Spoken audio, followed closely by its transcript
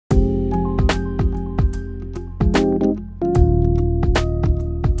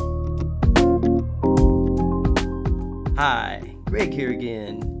Hi, Greg here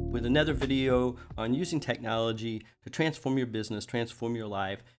again with another video on using technology to transform your business, transform your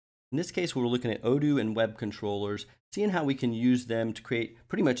life. In this case, we're looking at Odoo and web controllers, seeing how we can use them to create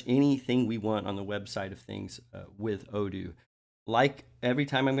pretty much anything we want on the website of things with Odoo. Like every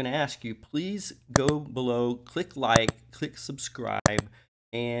time I'm going to ask you, please go below, click like, click subscribe,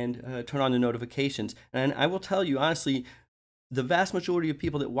 and turn on the notifications. And I will tell you, honestly, the vast majority of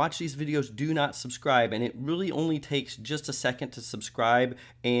people that watch these videos do not subscribe, and it really only takes just a second to subscribe.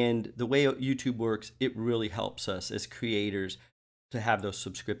 And the way YouTube works, it really helps us as creators to have those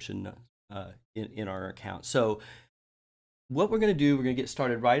subscription in our account. So what we're going to do, we're going to get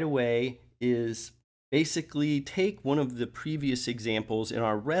started right away, is basically take one of the previous examples in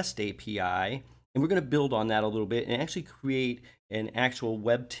our REST API, and we're going to build on that a little bit and actually create an actual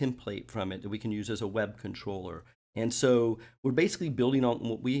web template from it that we can use as a web controller. And so we're basically building on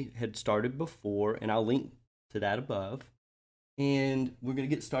what we had started before, and I'll link to that above. And we're going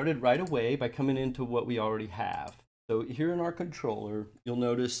to get started right away by coming into what we already have. So here in our controller, you'll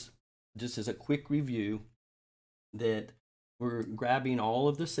notice, just as a quick review, that we're grabbing all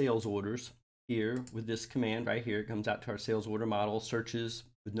of the sales orders here with this command right here. It comes out to our sales order model, searches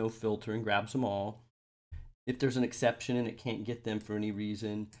with no filter, and grabs them all. If there's an exception and it can't get them for any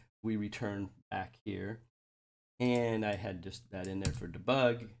reason, we return back here. And I had just that in there for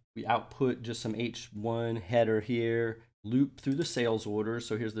debug. We output just some H1 header here, loop through the sales order.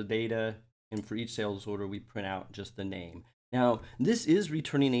 So here's the data, and for each sales order, we print out just the name. Now, this is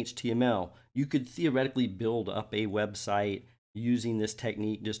returning HTML. You could theoretically build up a website using this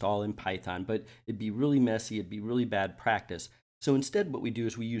technique just all in Python, but it'd be really messy, it'd be really bad practice. So instead what we do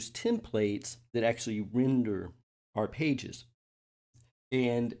is we use templates that actually render our pages.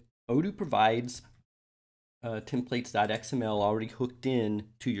 And Odoo provides templates.xml already hooked in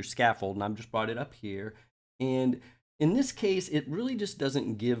to your scaffold, and I've just brought it up here. And in this case, it really just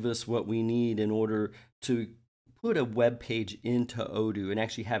doesn't give us what we need in order to put a web page into Odoo and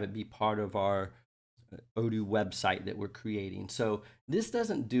actually have it be part of our Odoo website that we're creating. So this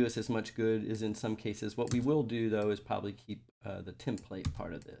doesn't do us as much good as in some cases. What we will do though is probably keep the template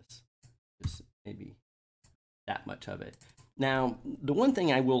part of this, just maybe that much of it. Now, the one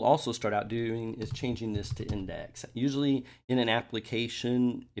thing I will also start out doing is changing this to index. Usually in an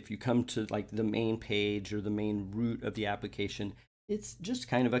application, if you come to like the main page or the main root of the application, it's just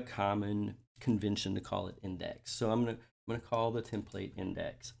kind of a common convention to call it index. So I'm gonna call the template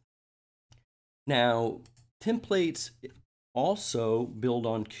index. Now, templates also build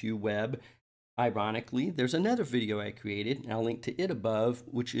on qWeb. Ironically, there's another video I created, and I'll link to it above,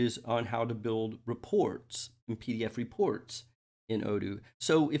 which is on how to build reports and PDF reports in Odoo.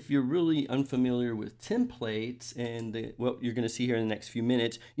 So if you're really unfamiliar with templates and what you're going to see here in the next few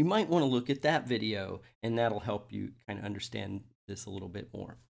minutes, you might want to look at that video, and that'll help you kind of understand this a little bit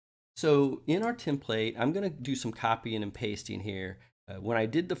more. So in our template, I'm going to do some copying and pasting here. When I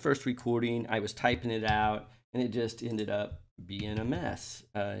did the first recording, I was typing it out, and it just ended up being a mess.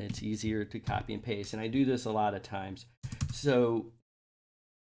 It's easier to copy and paste, and I do this a lot of times. So,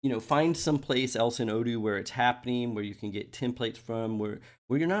 you know, find some place else in Odoo where it's happening, where you can get templates from, where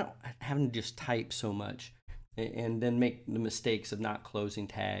you're not having to just type so much, and then make the mistakes of not closing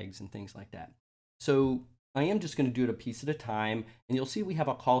tags and things like that. So I am just going to do it a piece at a time, and you'll see we have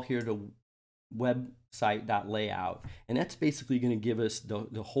a call here to website.layout, and that's basically going to give us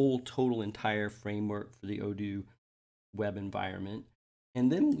the whole total entire framework for the Odoo web environment.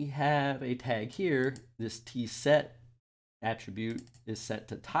 And then we have a tag here. This tset attribute is set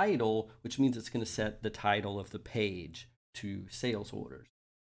to title, which means it's going to set the title of the page to sales orders.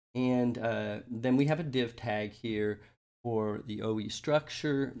 And then we have a div tag here for the OE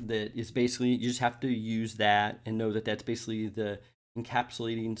structure that is basically, you just have to use that and know that that's basically the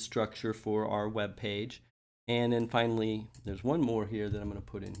encapsulating structure for our web page. And then finally, there's one more here that I'm going to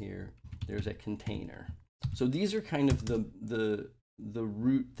put in here. There's a container. So these are kind of the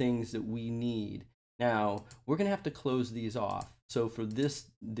root things that we need. Now, we're going to have to close these off. So for this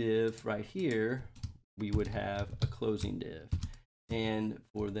div right here, we would have a closing div. And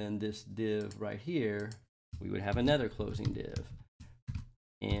for then this div right here, we would have another closing div.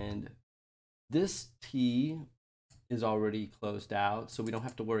 And this T is already closed out, so we don't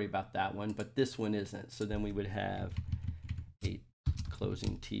have to worry about that one, but this one isn't. So then we would have a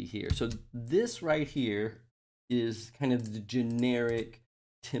closing T here. So this right here is kind of the generic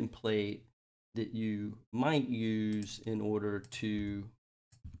template that you might use in order to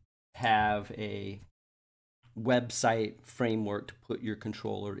have a website framework to put your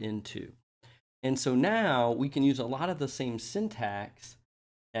controller into. And so now we can use a lot of the same syntax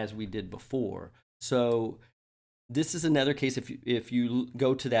as we did before. So this is another case. If you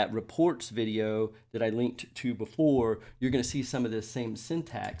go to that reports video that I linked to before, you're going to see some of this same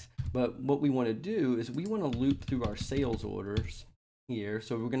syntax. But what we want to do is we want to loop through our sales orders here.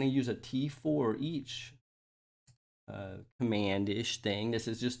 So we're going to use a T4 each command-ish thing. This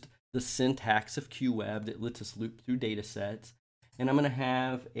is just the syntax of qWeb that lets us loop through data sets. And I'm going to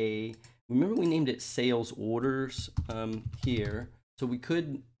have remember we named it sales orders here. So we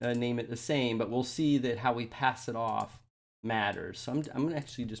could name it the same, but we'll see that how we pass it off matters. So I'm going to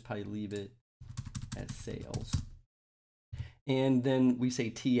actually just probably leave it as sales. And then we say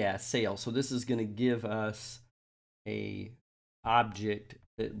TS, sales. So this is going to give us a object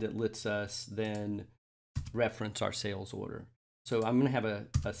that lets us then reference our sales order. So I'm going to have a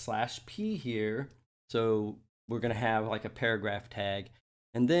 /p here. So we're going to have like a paragraph tag.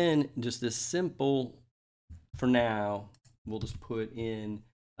 And then just this simple, for now, we'll just put in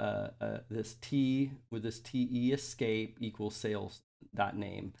this T with this TE escape equals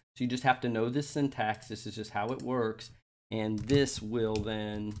sales.name. So you just have to know this syntax. This is just how it works. And this will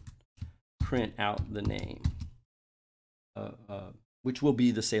then print out the name, which will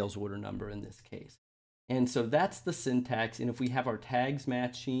be the sales order number in this case. And so that's the syntax. And if we have our tags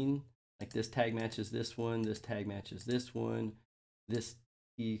matching, like this tag matches this one, this tag matches this one, this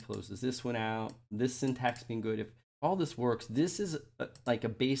T closes this one out, this syntax being good, if all this works, this is like a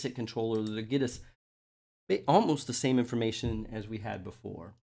basic controller that'll get us almost the same information as we had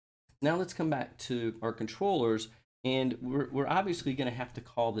before. Now let's come back to our controllers, and we're obviously going to have to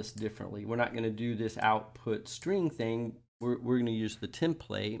call this differently. We're not going to do this output string thing. We're going to use the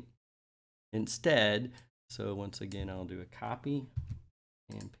template instead. So once again, I'll do a copy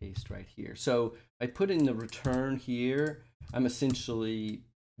and paste right here. So by putting the return here, I'm essentially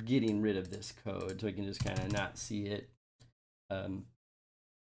getting rid of this code, so I can just kind of not see it.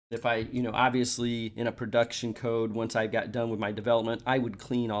 If I, obviously in a production code, once I got done with my development, I would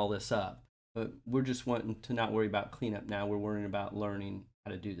clean all this up. But we're just wanting to not worry about cleanup now. We're worrying about learning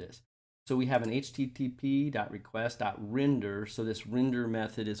how to do this. So we have an http.request.render. So this render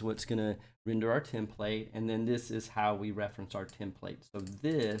method is what's going to render our template. And then this is how we reference our template. So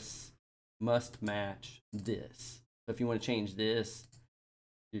this must match this. So if you want to change this,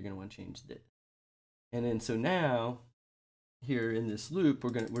 you're going to want to change this. And then so now here in this loop,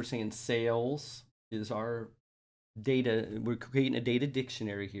 we're saying sales is our data. We're creating a data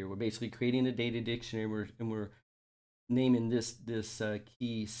dictionary here. We're basically creating a data dictionary, and we're naming this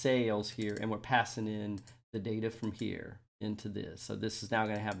key sales here, and we're passing in the data from here into this. So this is now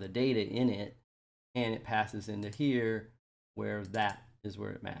going to have the data in it, and it passes into here where that is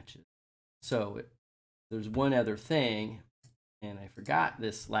where it matches. So there's one other thing, and I forgot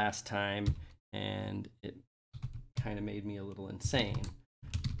this last time, and it kind of made me a little insane.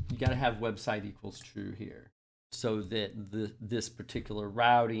 You got to have website equals true here, so that this particular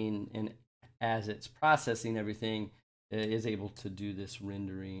routing, and as it's processing everything, is able to do this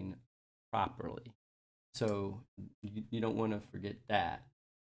rendering properly. So you don't want to forget that.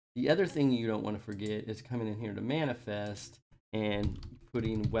 The other thing you don't want to forget is coming in here to manifest and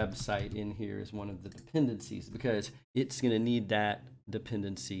putting website in here as one of the dependencies, because it's going to need that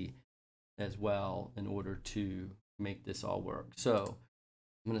dependency as well in order to make this all work. So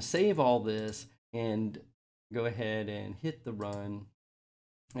I'm going to save all this and go ahead and hit the run.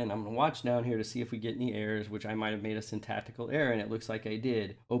 And I'm going to watch down here to see if we get any errors, which I might have made a syntactical error, and it looks like I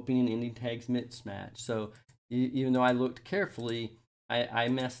did. Opening and ending tags mismatch. So even though I looked carefully, I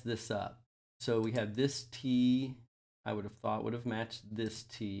messed this up. So we have this T, I would have thought would have matched this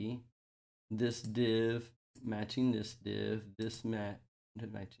T, this div matching this div, this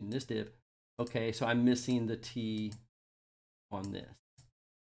matching this div. Okay, so I'm missing the T on this.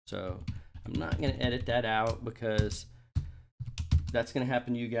 So I'm not going to edit that out because that's going to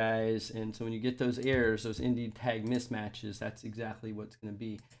happen to you guys. And so when you get those errors, those ending tag mismatches, that's exactly what's going to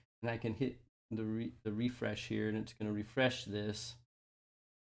be. And I can hit the refresh here, and it's going to refresh this.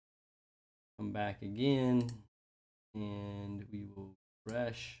 Come back again, and we will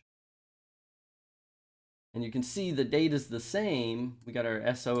refresh. And you can see the data is the same. We got our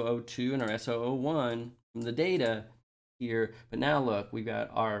S002 and our S001 from the data here. But now look, we've got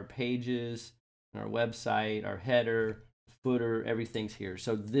our pages, and our website, our header, footer, everything's here.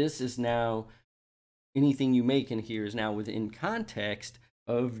 So this is now, anything you make in here is now within context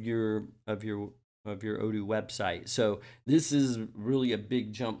of your Odoo website. So this is really a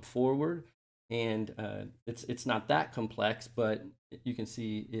big jump forward, and it's not that complex, but you can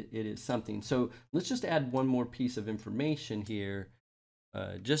see it is something. So let's just add one more piece of information here,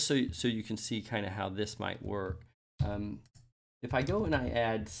 just so you can see kind of how this might work. if I go and I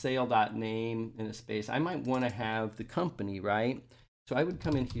add sale.name in a space, I might want to have the company, right? So I would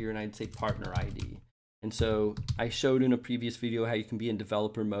come in here and I'd say partner ID. And so I showed in a previous video how you can be in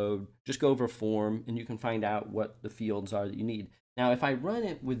developer mode. Just go over a form and you can find out what the fields are that you need. Now, if I run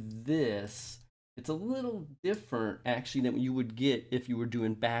it with this, it's a little different actually than what you would get if you were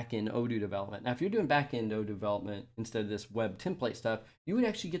doing back-end Odoo development. Now, if you're doing back-end Odoo development instead of this web template stuff, you would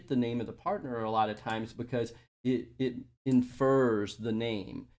actually get the name of the partner a lot of times because it infers the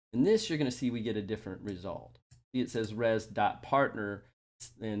name. In this, you're going to see we get a different result. See, it says res.partner,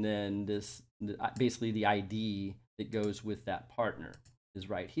 and then this basically the ID that goes with that partner is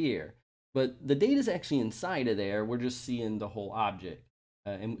right here. But the data is actually inside of there. We're just seeing the whole object.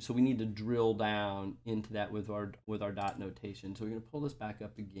 And so we need to drill down into that with our dot notation. So we're going to pull this back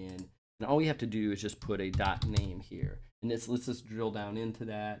up again. And all we have to do is just put a dot name here. And let's just drill down into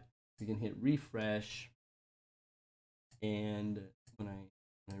that. We can hit refresh. And when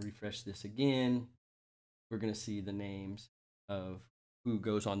I refresh this again, we're going to see the names of who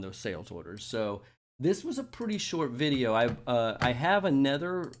goes on those sales orders. So this was a pretty short video. I have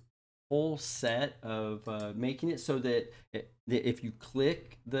another whole set of making it so that if you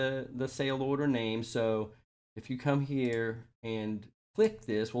click the sale order name, so if you come here and click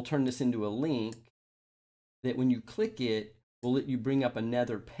this, we'll turn this into a link that when you click it, will let you bring up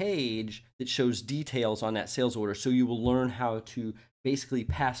another page that shows details on that sales order. So you will learn how to basically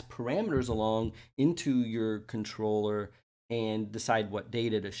pass parameters along into your controller and decide what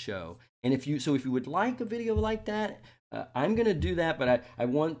data to show. And if you would like a video like that, I'm going to do that, but I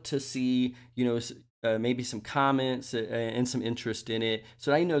want to see, maybe some comments and some interest in it,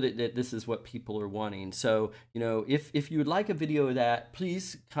 so I know that this is what people are wanting. So, if you would like a video of that,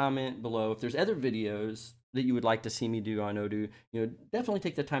 please comment below. If there's other videos that you would like to see me do on Odoo, definitely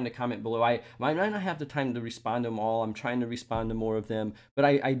take the time to comment below. I might not have the time to respond to them all. I'm trying to respond to more of them, but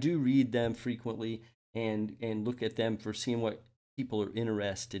I do read them frequently and look at them for seeing what people are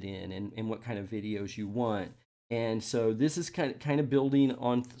interested in and what kind of videos you want. And so this is kind of building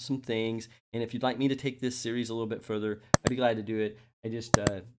on some things. And if you'd like me to take this series a little bit further, I'd be glad to do it. I just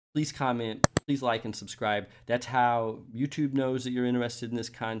please comment, please like and subscribe. That's how YouTube knows that you're interested in this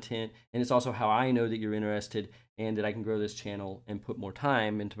content, and it's also how I know that you're interested and that I can grow this channel and put more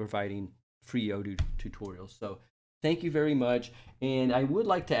time into providing free Odoo tutorials. So thank you very much. And I would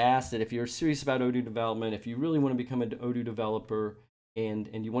like to ask that if you're serious about Odoo development, if you really want to become an Odoo developer and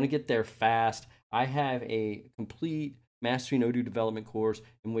you want to get there fast, I have a complete Mastering Odoo Development course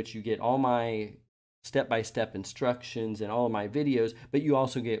in which you get all my step-by-step instructions and all of my videos, but you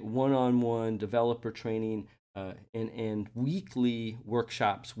also get one-on-one developer training and weekly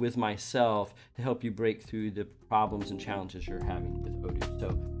workshops with myself to help you break through the problems and challenges you're having with Odoo.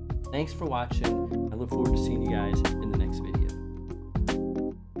 So thanks for watching. I look forward to seeing you guys in the next video.